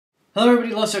Hello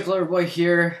everybody, lovestruckloverboy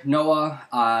here, Noah.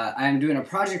 I'm doing a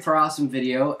Project for Awesome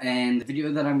video, and the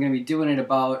video that I'm going to be doing it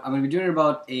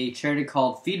about, a charity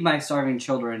called Feed My Starving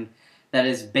Children that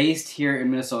is based here in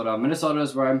Minnesota. Minnesota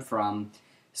is where I'm from,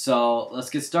 so let's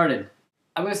get started.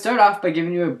 I'm going to start off by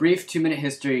giving you a brief 2-minute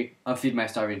history of Feed My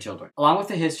Starving Children. Along with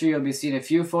the history, you'll be seeing a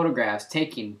few photographs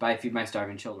taken by Feed My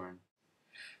Starving Children.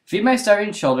 Feed My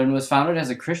Starving Children was founded as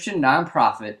a Christian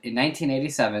nonprofit in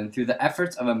 1987 through the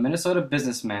efforts of a Minnesota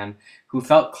businessman who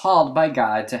felt called by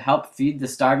God to help feed the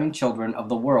starving children of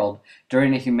the world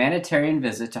during a humanitarian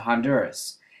visit to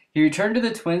Honduras. He returned to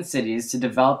the Twin Cities to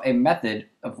develop a method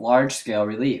of large-scale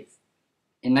relief.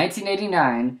 In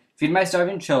 1989, Feed My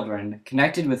Starving Children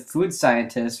connected with food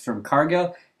scientists from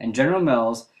Cargill and General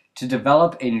Mills to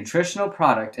develop a nutritional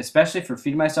product especially for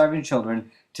Feed My Starving Children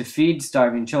to feed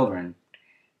starving children.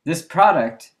 This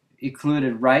product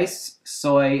included rice,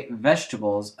 soy,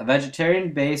 vegetables, a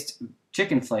vegetarian-based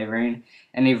chicken flavoring,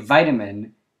 and a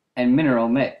vitamin and mineral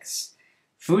mix.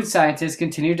 Food scientists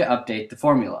continued to update the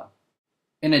formula.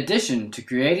 In addition to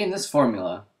creating this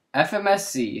formula,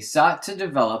 FMSC sought to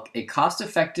develop a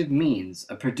cost-effective means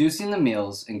of producing the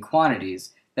meals in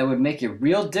quantities that would make a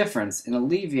real difference in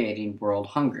alleviating world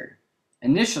hunger.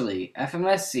 Initially,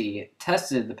 FMSC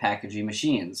tested the packaging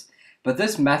machines, but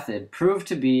this method proved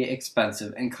to be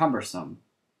expensive and cumbersome.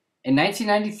 In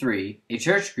 1993, a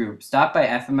church group stopped by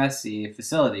FMSC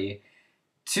facility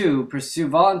to pursue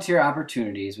volunteer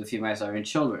opportunities with Feed My Starving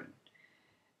Children.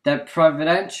 That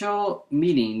providential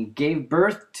meeting gave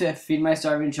birth to Feed My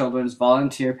Starving Children's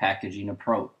volunteer packaging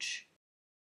approach.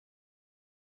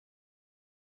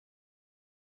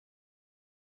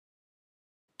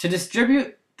 To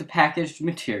distribute the packaged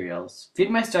materials, Feed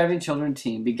My Starving Children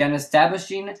team began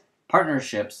establishing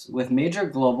partnerships with major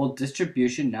global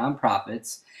distribution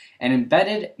nonprofits and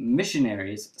embedded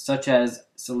missionaries such as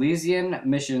Salesian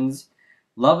Missions,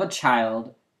 Love a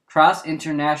Child, Cross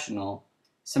International,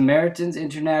 Samaritans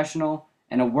International,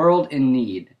 and A World in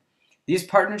Need. These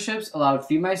partnerships allowed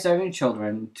Feed My Starving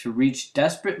Children to reach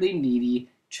desperately needy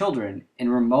children in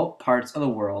remote parts of the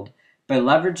world by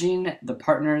leveraging the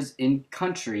partners'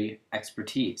 in-country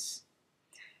expertise.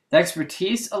 The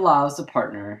expertise allows the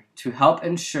partner to help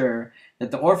ensure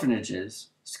that the orphanages,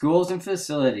 schools, and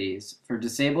facilities for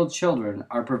disabled children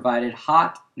are provided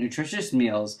hot, nutritious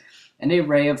meals and a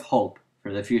ray of hope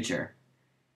for the future.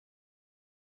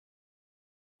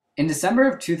 In December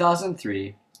of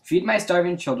 2003, Feed My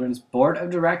Starving Children's Board of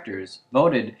Directors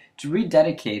voted to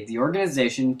rededicate the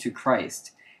organization to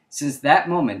Christ. Since that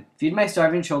moment, Feed My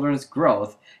Starving Children's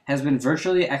growth has been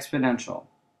virtually exponential.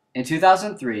 In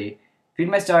 2003, Feed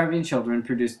My Starving Children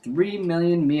produced 3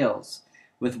 million meals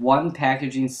with one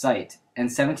packaging site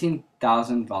and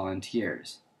 17,000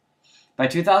 volunteers. By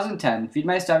 2010, Feed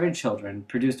My Starving Children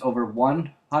produced over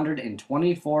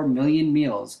 124 million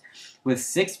meals with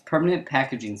 6 permanent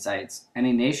packaging sites and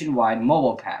a nationwide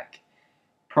mobile pack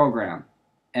program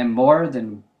and more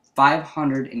than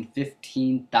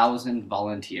 515,000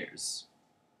 volunteers.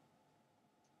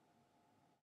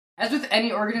 As with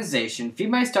any organization,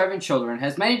 Feed My Starving Children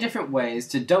has many different ways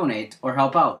to donate or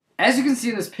help out. As you can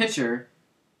see in this picture,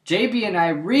 JB and I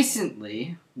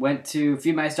recently went to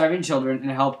Feed My Starving Children and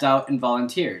helped out and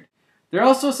volunteered. There are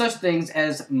also such things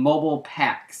as mobile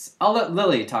packs. I'll let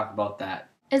Lily talk about that.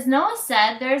 As Noah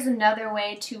said, there's another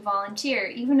way to volunteer,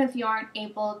 even if you aren't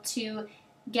able to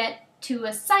get to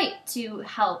a site to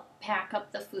help pack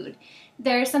up the food.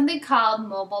 There's something called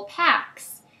mobile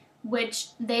packs, which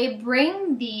they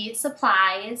bring the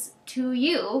supplies to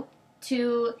you,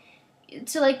 to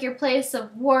like your place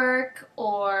of work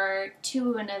or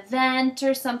to an event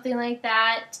or something like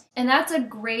that. And that's a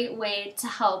great way to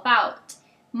help out.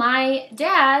 My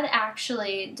dad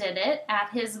actually did it at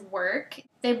his work.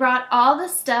 They brought all the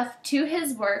stuff to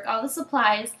his work, all the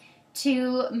supplies,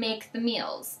 to make the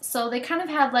meals. So they kind of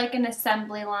had like an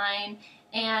assembly line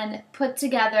and put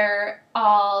together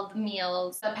all the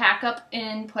meals to pack up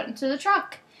and put into the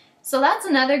truck. So that's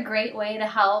another great way to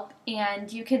help,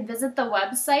 and you can visit the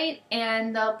website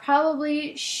and they'll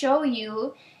probably show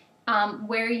you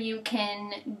where you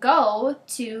can go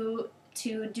to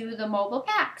do the mobile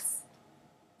packs.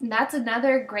 And that's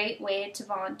another great way to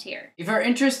volunteer. If you're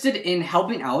interested in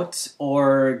helping out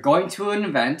or going to an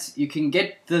event, you can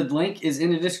get the link is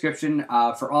in the description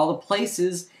for all the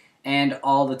places and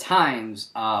all the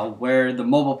times where the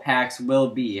mobile packs will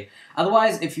be.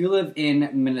 Otherwise, if you live in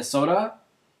Minnesota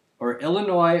or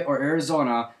Illinois or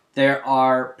Arizona, there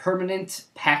are permanent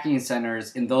packing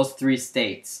centers in those 3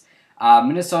 states.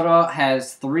 Minnesota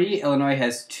has 3, Illinois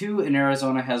has 2, and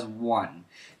Arizona has 1.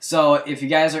 So if you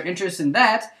guys are interested in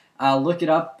that, look it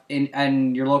up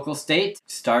in your local state.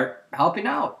 Start helping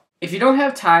out. If you don't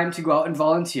have time to go out and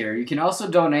volunteer, you can also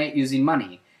donate using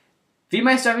money. Feed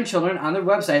My Starving Children, on their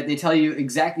website, they tell you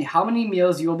exactly how many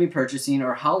meals you will be purchasing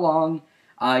or how long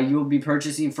you will be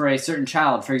purchasing for a certain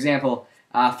child. For example,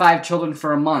 5 children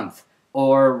for a month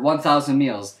or 1,000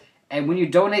 meals. And when you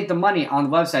donate the money on the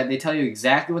website, they tell you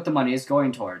exactly what the money is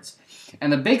going towards.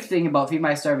 And the big thing about Feed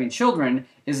My Starving Children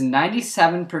is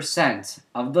 97%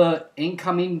 of the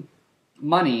incoming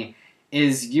money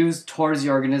is used towards the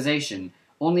organization.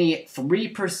 Only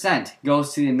 3%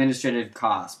 goes to the administrative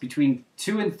costs. Between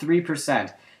 2 and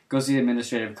 3% goes to the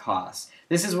administrative costs.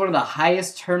 This is one of the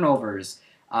highest turnovers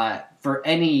for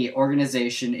any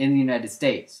organization in the United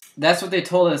States. That's what they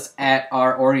told us at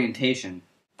our orientation.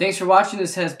 Thanks for watching.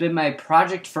 This has been my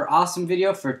Project for Awesome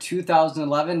video for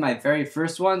 2011, my very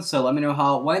first one, so let me know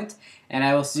how it went, and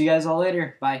I will see you guys all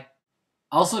later. Bye.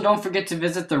 Also, don't forget to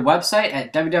visit their website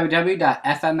at www.fmsc.org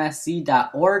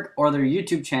or their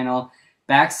YouTube channel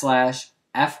 /FMSC.